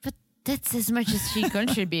 but that's as much as she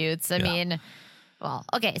contributes. I mean... Well,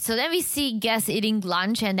 okay, so then we see guests eating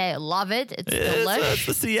lunch, and I love it. It's delicious. It's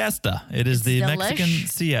the siesta. It is the Mexican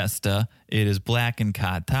siesta. It is black and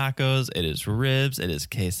cod tacos. It is ribs. It is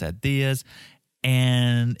quesadillas.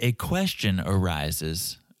 And a question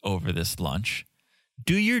arises over this lunch.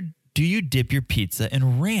 Do you dip your pizza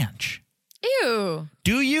in ranch? Ew.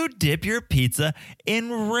 Do you dip your pizza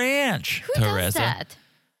in ranch, Who Teresa? does that?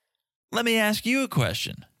 Let me ask you a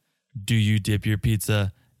question. Do you dip your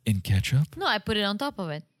pizza in ketchup? No, I put it on top of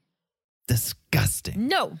it. Disgusting.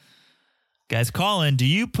 No. Guys, call in. Do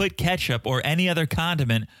you put ketchup or any other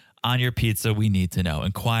condiment on your pizza? We need to know.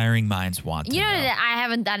 Inquiring minds want to know. You know that I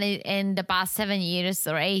haven't done it in the past 7 years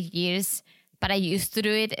or 8 years, but I used to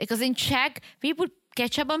do it because in Czech, we put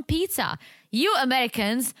ketchup on pizza. You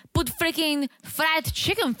Americans put freaking fried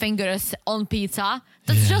chicken fingers on pizza.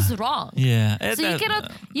 That's just wrong. Yeah. So you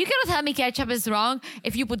cannot tell me ketchup is wrong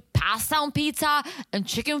if you put pasta on pizza and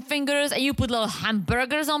chicken fingers and you put little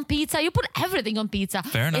hamburgers on pizza. You put everything on pizza.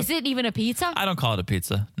 Fair enough. Is it even a pizza? I don't call it a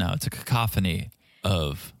pizza. No, it's a cacophony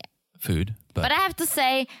of food. But I have to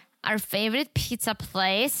say, our favorite pizza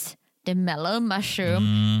place, the Mellow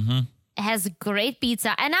Mushroom, has great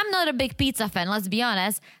pizza. And I'm not a big pizza fan, let's be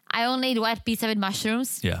honest. I only eat white pizza with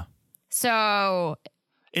mushrooms. Yeah. So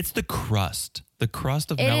It's the crust. The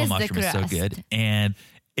crust of It Mellow is the Mushroom is so crust. good. And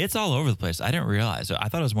it's all over the place. I didn't realize it. I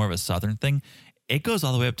thought it was more of a southern thing. It goes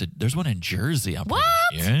all the way up to, there's one in Jersey. What?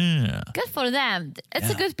 Yeah. good for them. It's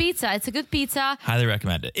a good pizza. It's a good pizza. Highly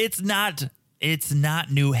recommend it. It's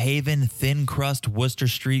not New Haven thin crust Worcester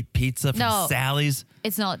Street pizza from No. Sally's.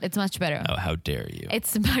 It's not. It's much better. Oh, how dare you.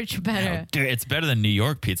 It's much better. It's better than New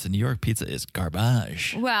York pizza. New York pizza is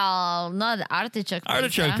garbage. Well, not artichoke pizza.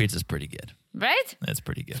 Artichoke pizza is pretty good. Right? That's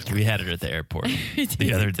pretty good. We had it at the airport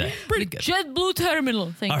the other day. Pretty good. JetBlue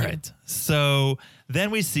Terminal. Thank All you. right. So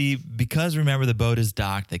then we see, because remember the boat is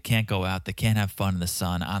docked, they can't go out, they can't have fun in the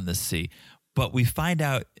sun on the sea. But we find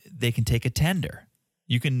out they can take a tender.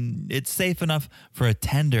 It's safe enough for a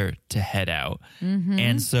tender to head out.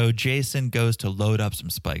 And so Jason goes to load up some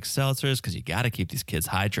spiked seltzers because you got to keep these kids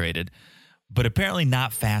hydrated. But apparently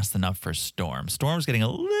not fast enough for Storm. Storm's getting a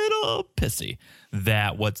little pissy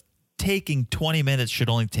that what's taking 20 minutes should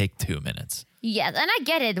only take 2 minutes. Yes, and I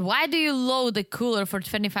get it. Why do you load the cooler for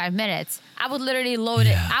 25 minutes? I would literally load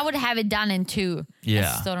it. I would have it done in 2. Yeah.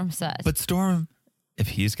 As Storm says. But Storm, if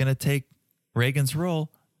he's going to take Reagan's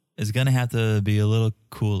role, is going to have to be a little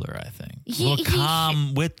cooler, I think. A little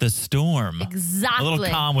calm with the storm. Exactly. A little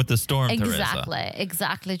calm with the storm, Teresa.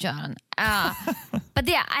 Exactly, John. But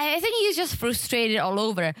yeah, I think he's just frustrated all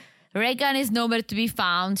over. Reagan is nowhere to be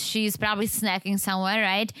found. She's probably snacking somewhere,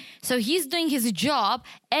 right? So he's doing his job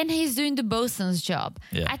and he's doing the bosun's job.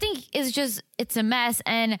 Yeah. I think it's a mess,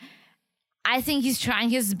 and I think he's trying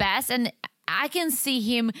his best, and I can see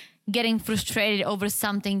him getting frustrated over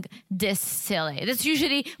something this silly. That's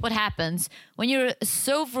usually what happens. When you're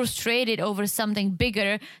so frustrated over something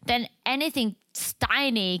bigger, then anything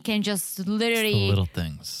tiny can just literally The little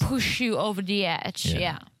things. push you over the edge.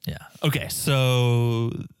 Yeah. Yeah. Okay,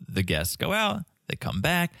 so the guests go out, they come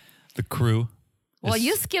back, the crew. Well, is-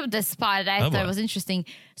 you skipped this part. I thought boy. it was interesting.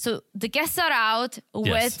 So the guests are out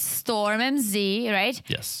with Storm and Z, right?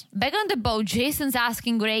 Yes. Back on the boat, Jason's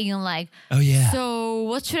asking Reagan, like, Oh, yeah. so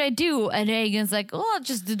what should I do? And Reagan's like, oh,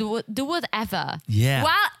 just do whatever. Yeah.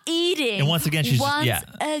 While eating. And once again, she's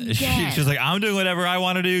again. she's like, I'm doing whatever I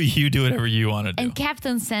want to do. You do whatever you want to do. And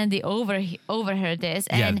Captain Sandy overheard this.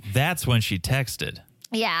 And that's when she texted.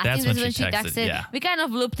 yeah, I That's think that's when when she she texted, texted. yeah. We kind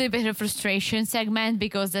of looped it with her frustration segment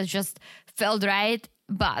because that just felt right.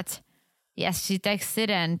 But yes, she texted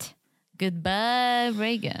and goodbye,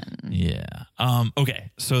 Reagan. Yeah.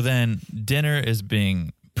 Okay. So then dinner is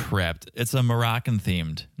being prepped. It's a Moroccan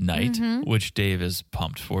themed night, which Dave is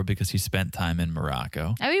pumped for because he spent time in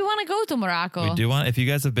Morocco. And we want to go to Morocco. We do want, if you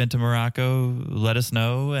guys have been to Morocco, let us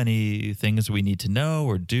know any things we need to know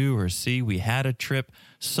or do or see. We had a trip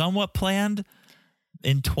somewhat planned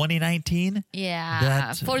in 2019.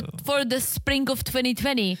 Yeah. For the spring of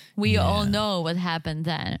 2020, we all know what happened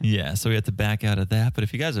then. Yeah, so we had to back out of that. But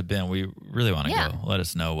if you guys have been, we really want to go. Let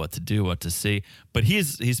us know what to do, what to see. But he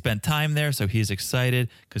spent time there, so he's excited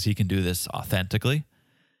because he can do this authentically.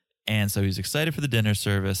 And so he's excited for the dinner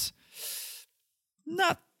service.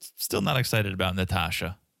 Still not excited about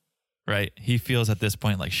Natasha, right? He feels at this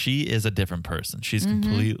point like she is a different person. She's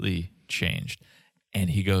completely changed. And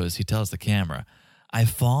he tells the camera, I've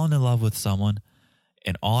fallen in love with someone,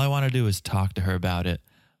 and all I want to do is talk to her about it,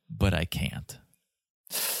 but I can't.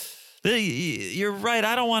 You're right.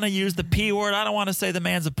 I don't want to use the P word. I don't want to say the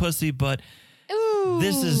man's a pussy, but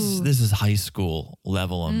this is high school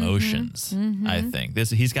level emotions. I think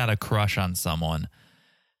he's got a crush on someone.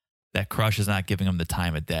 That crush is not giving him the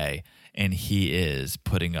time of day, and he is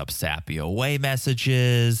putting up sappy away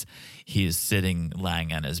messages. He's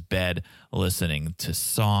lying on his bed, listening to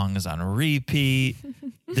songs on repeat.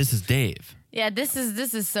 This is Dave. Yeah, this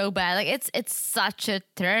is so bad. Like it's such a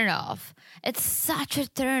turnoff. It's such a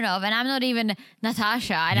turnoff, and I'm not even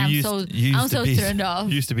Natasha, and I'm so turned off.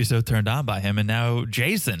 You used to be so turned on by him, and now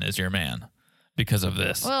Jason is your man because of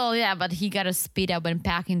this. Well, yeah, but he got to speed up when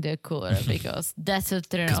packing the cooler because that's a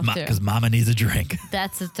turnoff. Because Mama needs a drink.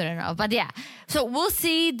 That's a turnoff. But yeah, so we'll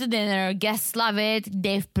see the dinner. Guests love it.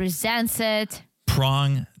 Dave presents it.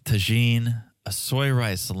 Prong, tagine, a soy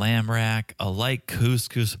rice lamb rack, a light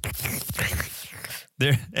couscous.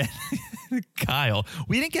 Kyle.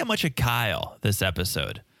 We didn't get much of Kyle this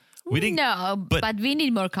episode. We didn't. No, but we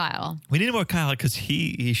need more Kyle. We need more Kyle because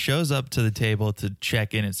he shows up to the table to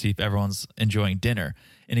check in and see if everyone's enjoying dinner.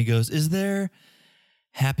 And he goes, "Is there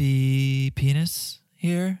happy penis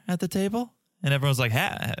here at the table?" And everyone's like,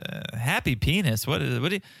 "Happy penis? What do you?"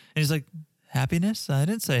 And he's like, "Happiness? I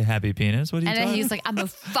didn't say happy penis. What are you And talking then he's about?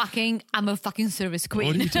 like, I'm a fucking service queen.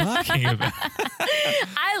 What are you talking about?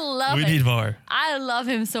 I love We it. need more. I love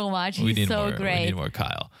him so much. He's so more. great. We need more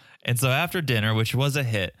Kyle." And so after dinner, which was a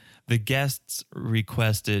hit, the guests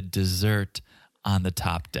requested dessert on the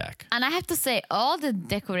top deck. And I have to say, all the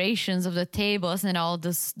decorations of the tables and all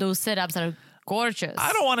those setups are gorgeous.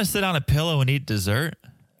 I don't want to sit on a pillow and eat dessert.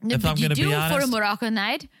 No, if but I'm you going to do be honest. for a Moroccan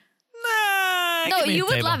night. Nah, No, give me a you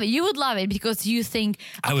would table. love it. You would love it because you think,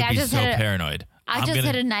 I would be so paranoid. I just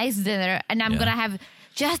had a nice dinner and I'm Yeah. gonna have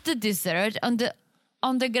just the dessert on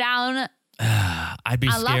the ground. I'd be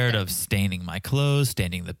I loved scared it. of staining my clothes,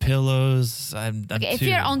 staining the pillows. I'm Okay, if too-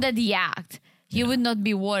 you're on that yacht, you would not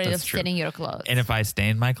be worried That's of true. staining your clothes. And if I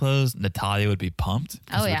stained my clothes, Natalia would be pumped.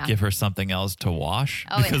 'Cause Oh, it yeah. would give her something else to wash.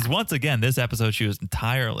 Oh, because yeah. once again, this episode, she was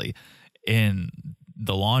entirely in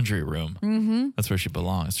the laundry room. Mm-hmm. That's where she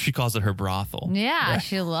belongs. She calls it her brothel. yeah,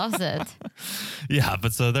 she loves it. Yeah,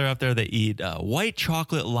 but so they're up there. They eat white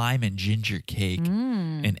chocolate, lime, and ginger cake.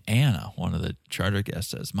 Mm. And Anna, one of the charter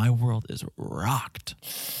guests, says, "My world is rocked."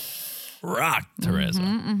 Rocked,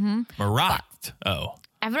 Teresa. Rocked. Oh.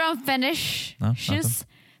 Everyone finishes. No,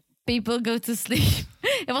 People go to sleep.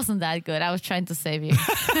 It wasn't that good. I was trying to save you.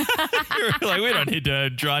 You're like, we don't need to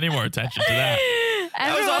draw any more attention to that.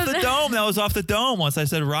 That was off the Everyone- dome. That was off the dome. Once I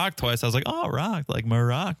said rock twice, I was like, oh, rocked, like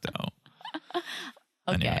Morocco.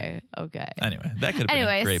 Okay, okay. Anyway, that could have been a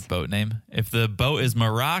Anyways. great boat name. If the boat is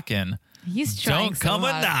Moroccan, He's trying don't so come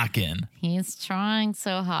a hard. knocking. He's trying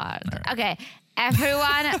so hard. Okay,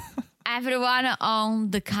 everyone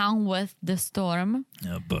on the Calm with the Storm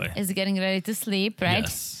Oh, boy. is getting ready to sleep, right?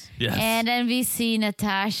 Yes. And then we see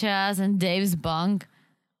Natasha's and Dave's bunk,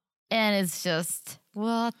 and it's just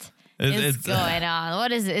what is It's- going on?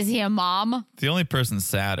 What is it? Is he a mom? The only person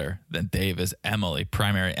sadder than Dave is Emily,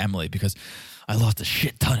 primary Emily, because I lost a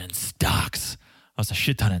shit ton in stocks. I lost a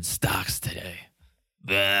shit ton in stocks today.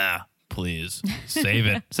 Bah, please save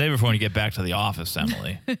it. Save it for when you get back to the office,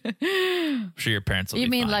 Emily. I'm sure your parents will You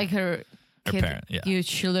be mean fine. like her kid, parent, yeah. your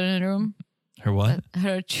children room? Her what?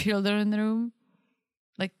 Her children room?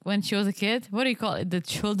 Like when she was a kid? What do you call it? The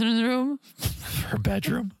children room? Her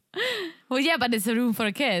bedroom? Well, yeah, but it's a room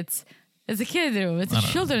for kids. It's a kid room. It's a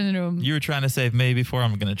children room. You were trying to save me before.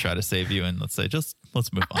 I'm going to try to save you. And let's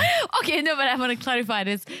move on. Okay, no, but I want to clarify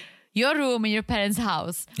this. Your room in your parents'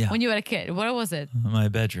 house Yeah. when you were a kid, what was it? My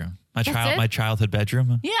bedroom. it? My childhood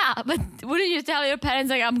bedroom. Yeah, but wouldn't you tell your parents,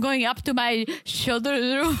 like, I'm going up to my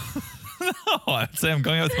children's room? Oh, I'd say I'm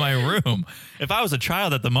going up to my room. If I was a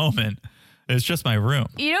child at the moment, it's just my room.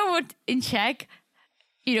 You know what? In Czech,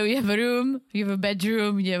 you have a room, you have a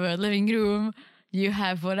bedroom, you have a living room, you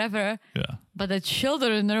have whatever. Yeah. But the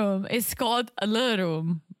children's room is called a little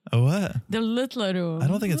room. A what? The little room. I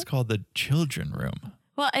don't think it's called the children room.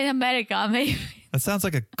 Well, in America, maybe. That sounds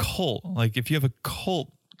like a cult. Like if you have a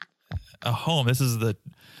cult, a home, this is the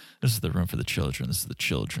room for the children. This is the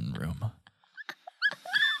children room.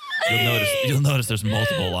 You'll notice there's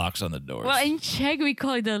multiple locks on the doors. Well, in Czech, we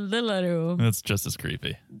call it the little room. That's just as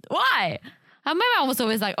creepy. Why? And my mom was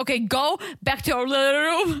always like, okay, go back to your little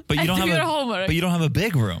room But you and don't do have your homework. But you don't have a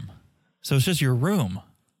big room, so it's just your room.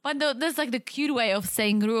 But there's like the cute way of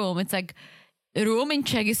saying room. It's like room in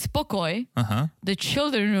Czech is spokoj. The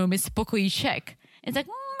children room is pokojíček. It's like,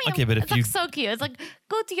 Okay, but if it's you- like so cute. It's like,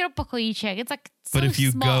 go to your pokojíček. It's like so But if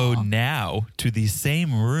you small. go now to the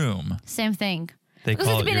same room, Same thing. They because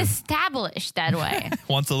call it's it been your- established that way.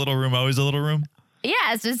 once a little room, always a little room. Yeah,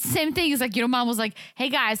 it's the same thing. It's like your mom was like, hey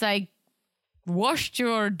guys, I washed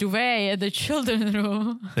your duvet at the children's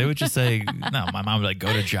room. They would just say, no, my mom would like,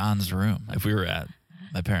 go to John's room if we were at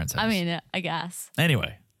my parents' house. I mean, I guess.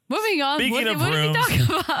 Anyway, Moving on. Speaking What of did we rooms,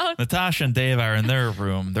 talk about? Natasha and Dave are in their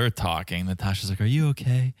room. They're talking. Natasha's like, are you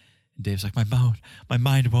okay? And Dave's like, my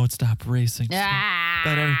mind won't stop racing.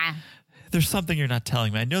 Ah. There's something you're not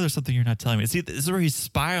telling me. I know there's something you're not telling me. See, this is where he's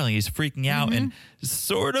spiraling. He's freaking out, and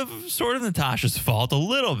sort of Natasha's fault a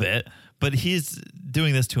little bit, but he's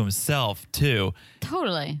doing this to himself too.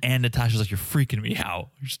 Totally. And Natasha's like, you're freaking me out.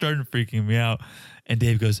 You're starting freaking me out. And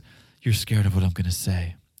Dave goes, you're scared of what I'm going to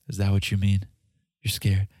say. Is that what you mean? You're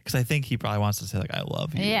scared? Because I think he probably wants to say, like, I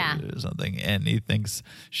love you Yeah. or something. And he thinks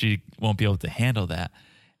she won't be able to handle that.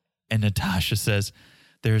 And Natasha says,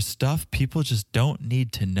 there's stuff people just don't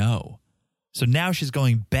need to know. So now she's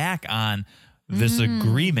going back on this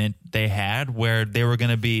agreement they had where they were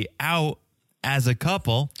going to be out as a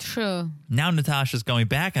couple. True. Now Natasha's going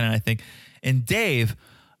back on it, I think. And Dave,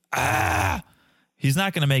 he's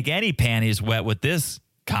not going to make any panties wet with this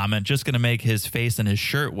comment, just going to make his face and his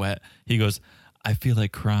shirt wet. He goes, I feel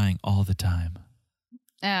like crying all the time.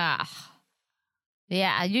 Yeah,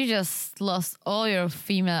 you just lost all your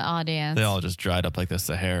female audience. They all just dried up like the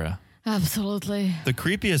Sahara. Absolutely. The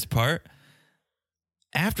creepiest part,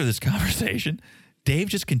 after this conversation, Dave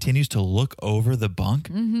just continues to look over the bunk,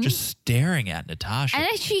 just staring at Natasha. And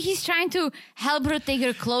actually, he's trying to help her take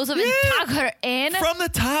her clothes off and tuck her in. From the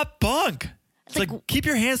top bunk. It's like, keep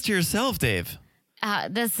your hands to yourself, Dave.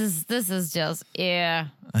 This is just, yeah.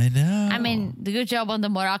 I know. I mean, good job on the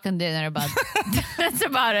Moroccan dinner, but that's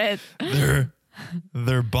about it.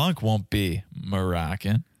 Their bunk won't be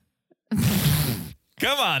Moroccan.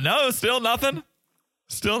 Come on, no, still nothing?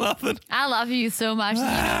 Still nothing? I love you so much, you know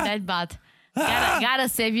that, but gotta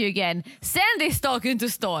save you again. Sandy's talking to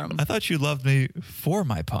Storm. I thought you loved me for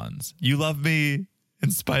my puns. You love me in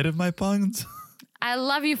spite of my puns? I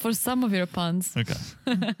love you for some of your puns. Okay.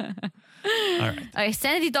 All right. Okay,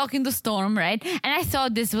 Sandy talking to Storm, right? And I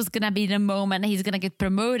thought this was gonna be the moment he's gonna get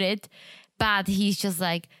promoted, but he's just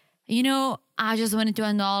like, I just wanted to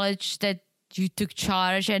acknowledge that you took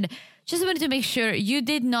charge and just wanted to make sure you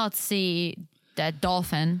did not see that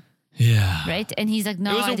dolphin. Yeah. Right? And he's like,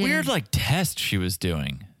 no, It was I a didn't. weird test she was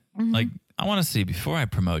doing. Like, I want to see before I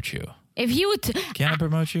promote you. If you would, Can I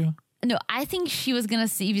promote you? no, I think she was gonna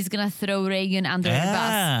see if he's gonna throw Reagan under the bus.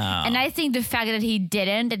 Oh. And I think the fact that he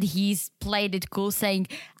didn't, that he's played it cool, saying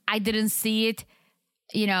I didn't see it,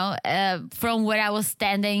 from where I was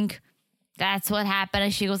standing. That's what happened.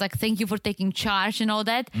 And she was like, thank you for taking charge and all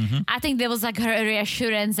that. I think there was like her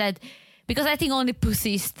reassurance that, because I think only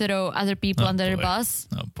pussies throw other people under the bus.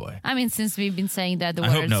 Oh, boy. I mean, since we've been saying that the I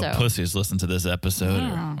word. hope no so. pussies listen to this episode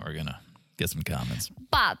or we're going to get some comments.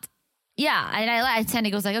 But, yeah, and Sandy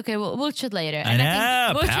goes like, okay, we'll chat later. I And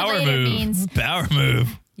know. we'll chat Power later move. means Power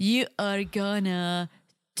move. you are gonna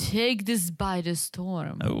take this by the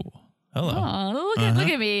storm. Oh, hello. Oh, look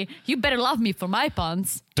at me. You better love me for my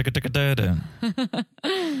puns. All right.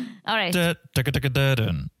 What are you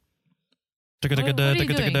doing?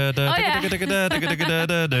 Oh, yeah.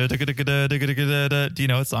 Do you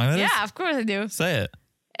know what song that is? Yeah, of course I do. Say it.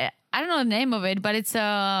 I don't know the name of it, but it's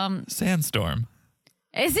Sandstorm.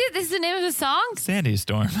 Is it? This is the name of the song? Sandy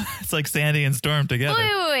Storm. It's like Sandy and Storm together.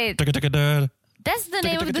 Wait. That's the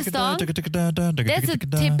name of the song? That's a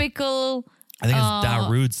typical... I think it's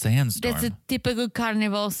Darude Sandstorm. That's a typical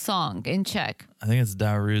carnival song in Czech. I think it's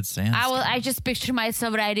Darude Sandstorm. I just picture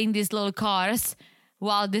myself riding these little cars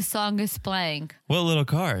while this song is playing. What little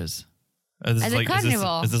cars? At a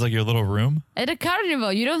carnival. Is this like your little room? At a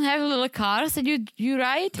carnival, you don't have little cars that you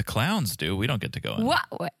ride? The clowns do. We don't get to go in.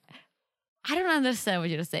 What? I don't understand what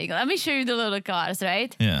you're saying. Let me show you the little cars,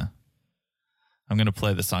 right? Yeah. I'm going to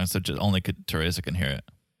play the song so only Teresa can hear it.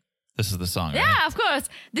 This is the song, Yeah, right? of course.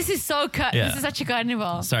 This is so Yeah. This is such a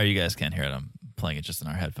carnival. Sorry you guys can't hear it. I'm playing it just in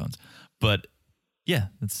our headphones. But yeah,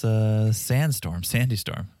 it's Sandstorm, Sandy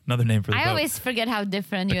Storm. Another name for the boat. I always forget how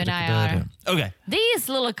different you and I are. Okay. These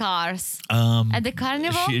little cars at the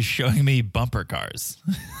carnival. She is showing me bumper cars.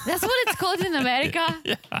 That's what it's called in America?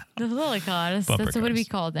 Yeah. The little cars. Bumper That's what cars. we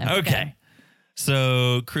call them. Okay.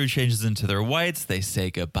 So crew changes into their whites. They say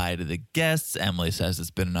goodbye to the guests. Emily says it's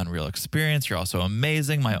been an unreal experience. You're also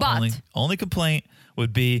amazing. My But- only complaint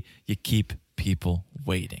would be you keep people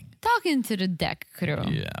waiting. Talking to the deck crew.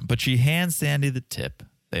 Yeah. But she hands Sandy the tip.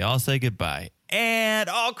 They all say goodbye. And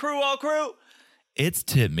all crew, it's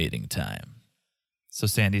tip meeting time. So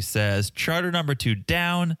Sandy says, charter number 2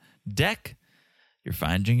 down, deck. You're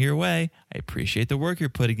finding your way. I appreciate the work you're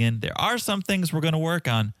putting in. There are some things we're going to work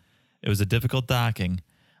on. It was a difficult docking.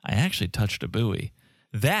 I actually touched a buoy.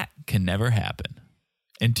 That can never happen.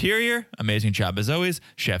 Interior, amazing job as always.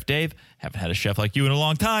 Chef Dave, haven't had a chef like you in a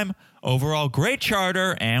long time. Overall, great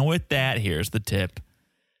charter. And with that, here's the tip.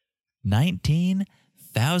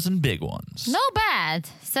 19,000 big ones. No bad.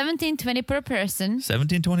 $17.20 per person.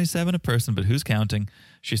 $17.27 a person, but who's counting?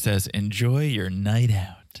 She says, enjoy your night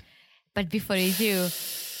out. But before you do,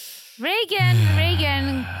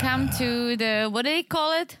 Reagan, come to the, what do they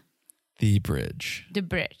call it? The bridge. The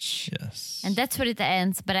bridge. Yes. And that's where it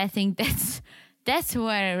ends. But I think that's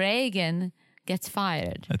where Reagan gets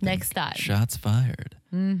fired I think next time. Shots fired.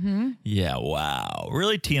 Mm-hmm. Yeah, wow.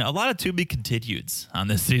 Really, Tina, a lot of to be continueds on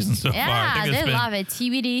this season so far. I Yeah, think they been love it.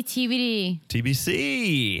 TBD.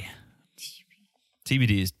 TBC.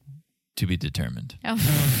 TBD is to be determined. Oh.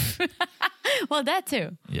 Well, that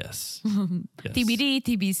too. Yes. Yes. TBD,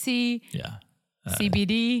 TBC. Yeah.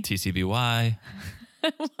 CBD. TCBY.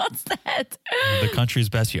 What's that? The country's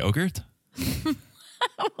best yogurt.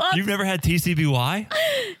 You've never had TCBY?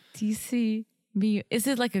 TCB. Is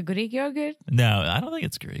it like a Greek yogurt? No, I don't think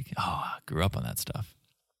it's Greek. Oh, I grew up on that stuff.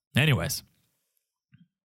 Anyways,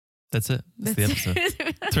 that's it. That's the episode.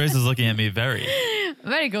 Teresa's looking at me very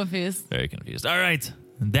confused. Very confused. All right.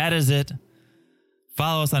 That is it.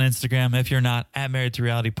 Follow us on Instagram if you're not at Married to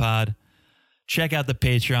Reality Pod. Check out the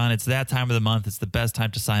Patreon. It's that time of the month. It's the best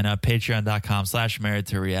time to sign up. Patreon.com/Married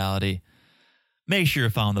to Reality. Make sure you're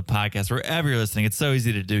following the podcast wherever you're listening. It's so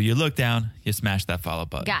easy to do. You look down, you smash that follow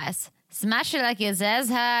button. Guys, smash it like it's as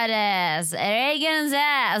hot as Reagan's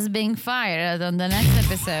ass being fired on the next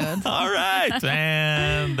episode. All right.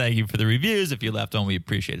 And thank you for the reviews. If you left one, we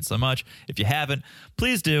appreciate it so much. If you haven't,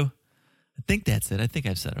 please do. I think that's it. I think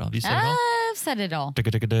I've said it all. Have you said it all? I've said it all.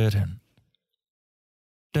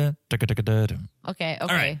 Okay. All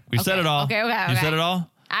right. We've said it all. Okay. You said it all?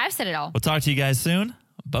 I've said it all. We'll talk to you guys soon.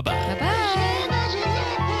 Bye-bye. Bye-bye.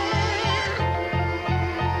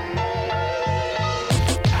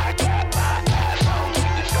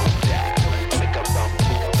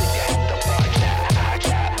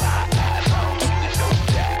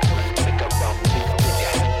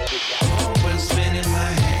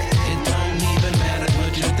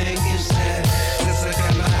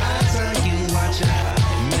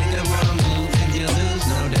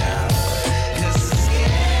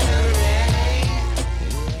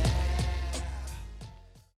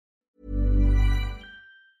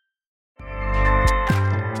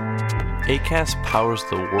 Acast powers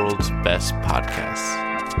the world's best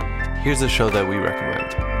podcasts. Here's a show that we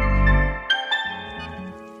recommend.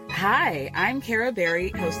 Hi, I'm Kara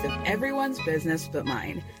Berry, host of Everyone's Business But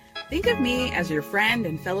Mine. Think of me as your friend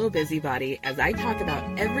and fellow busybody as I talk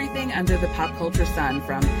about everything under the pop culture sun,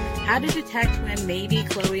 from how to detect when maybe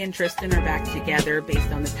Chloe and Tristan are back together based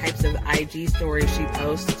on the types of IG stories she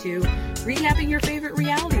posts, to recapping your favorite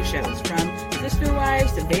reality shows, from Sister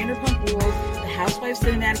Wives to Vanderpump Rules, the Housewives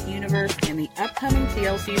Cinematic Universe, and the upcoming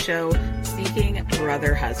TLC show Seeking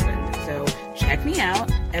Brother Husband. So check me out.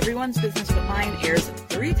 Everyone's Business But Mine airs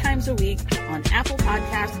 3 times a week on Apple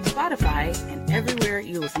Podcasts, Spotify, and everywhere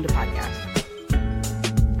you listen to podcasts.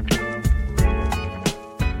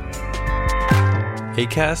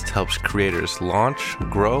 Acast helps creators launch,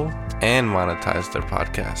 grow, and monetize their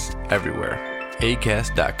podcasts everywhere.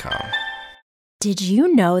 Acast.com. Did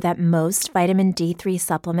you know that most vitamin D3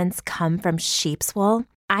 supplements come from sheep's wool?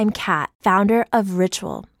 I'm Kat, founder of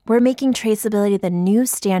Ritual. We're making traceability the new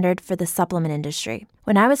standard for the supplement industry.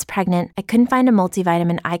 When I was pregnant, I couldn't find a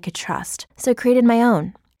multivitamin I could trust, so I created my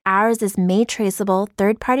own. Ours is made traceable,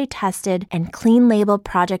 third-party tested, and clean label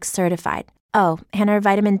project certified. Oh, and our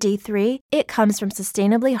vitamin D3? It comes from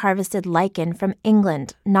sustainably harvested lichen from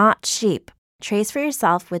England, not sheep. Trace for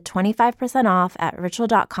yourself with 25% off at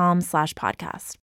ritual.com/podcast.